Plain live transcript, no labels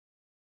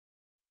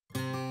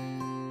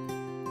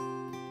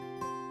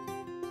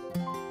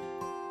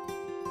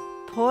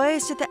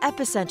Poised at the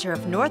epicenter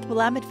of North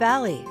Willamette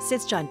Valley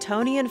sits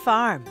Jontonian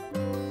Farm.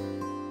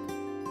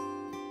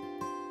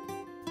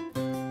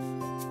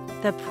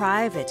 The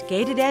private,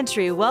 gated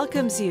entry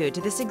welcomes you to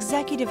this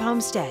executive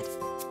homestead.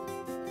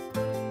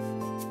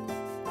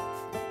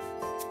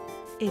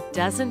 It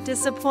doesn't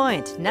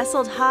disappoint,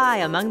 nestled high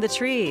among the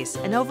trees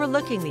and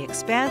overlooking the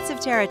expansive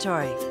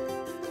territory.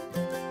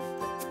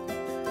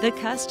 The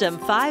custom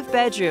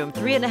 5-bedroom,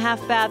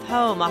 3.5-bath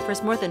home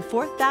offers more than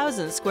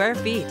 4,000 square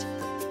feet.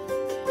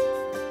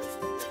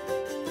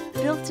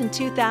 Built in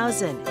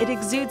 2000, it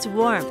exudes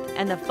warmth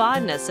and the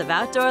fondness of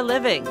outdoor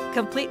living,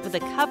 complete with a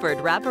covered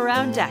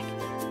wraparound deck.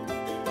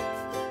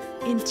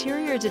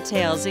 Interior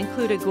details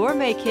include a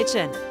gourmet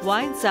kitchen,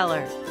 wine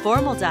cellar,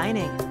 formal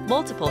dining,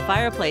 multiple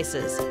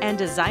fireplaces, and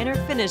designer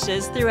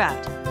finishes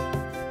throughout.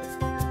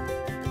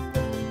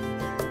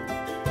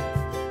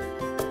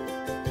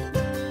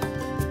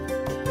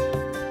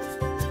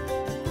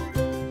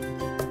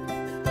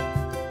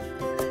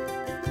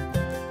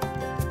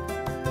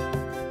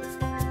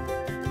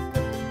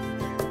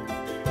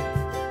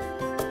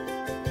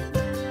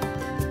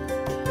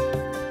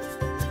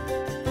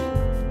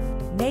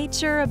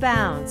 Nature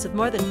abounds with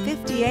more than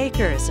 50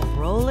 acres of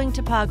rolling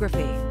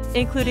topography,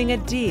 including a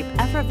deep,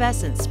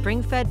 effervescent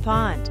spring-fed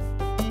pond.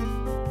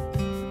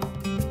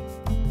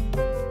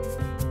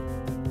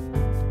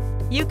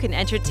 You can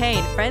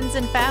entertain friends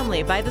and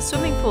family by the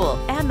swimming pool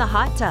and the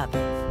hot tub.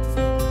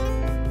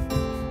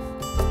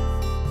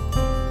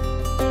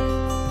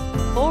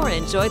 Or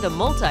enjoy the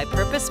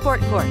multi-purpose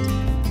sport court.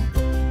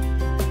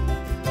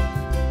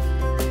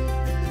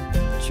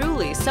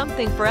 Truly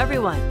something for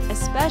everyone,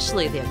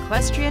 especially the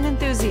equestrian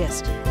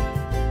enthusiast.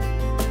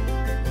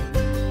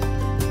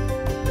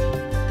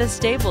 The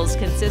stables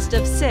consist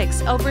of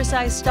 6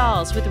 oversized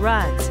stalls with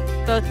runs,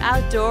 both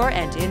outdoor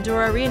and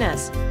indoor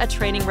arenas, a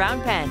training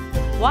round pen,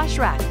 wash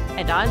rack,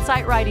 and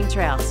on-site riding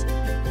trails.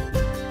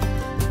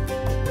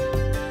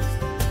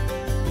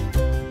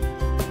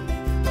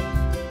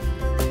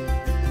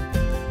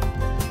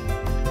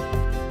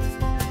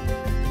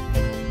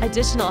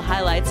 Additional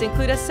highlights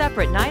include a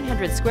separate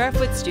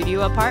 900-square-foot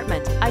studio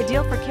apartment,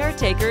 ideal for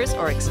caretakers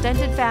or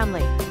extended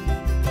family.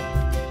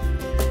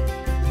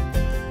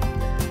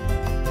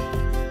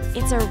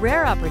 It's a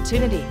rare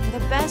opportunity for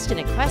the best in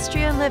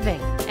equestrian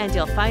living, and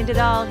you'll find it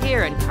all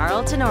here in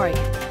Carlton,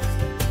 Oregon.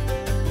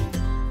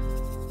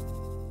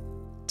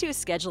 To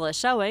schedule a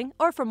showing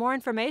or for more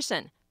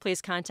information,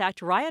 please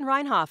contact Ryann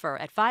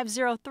Reinhofer at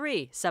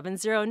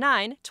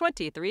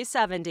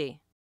 503-709-2370.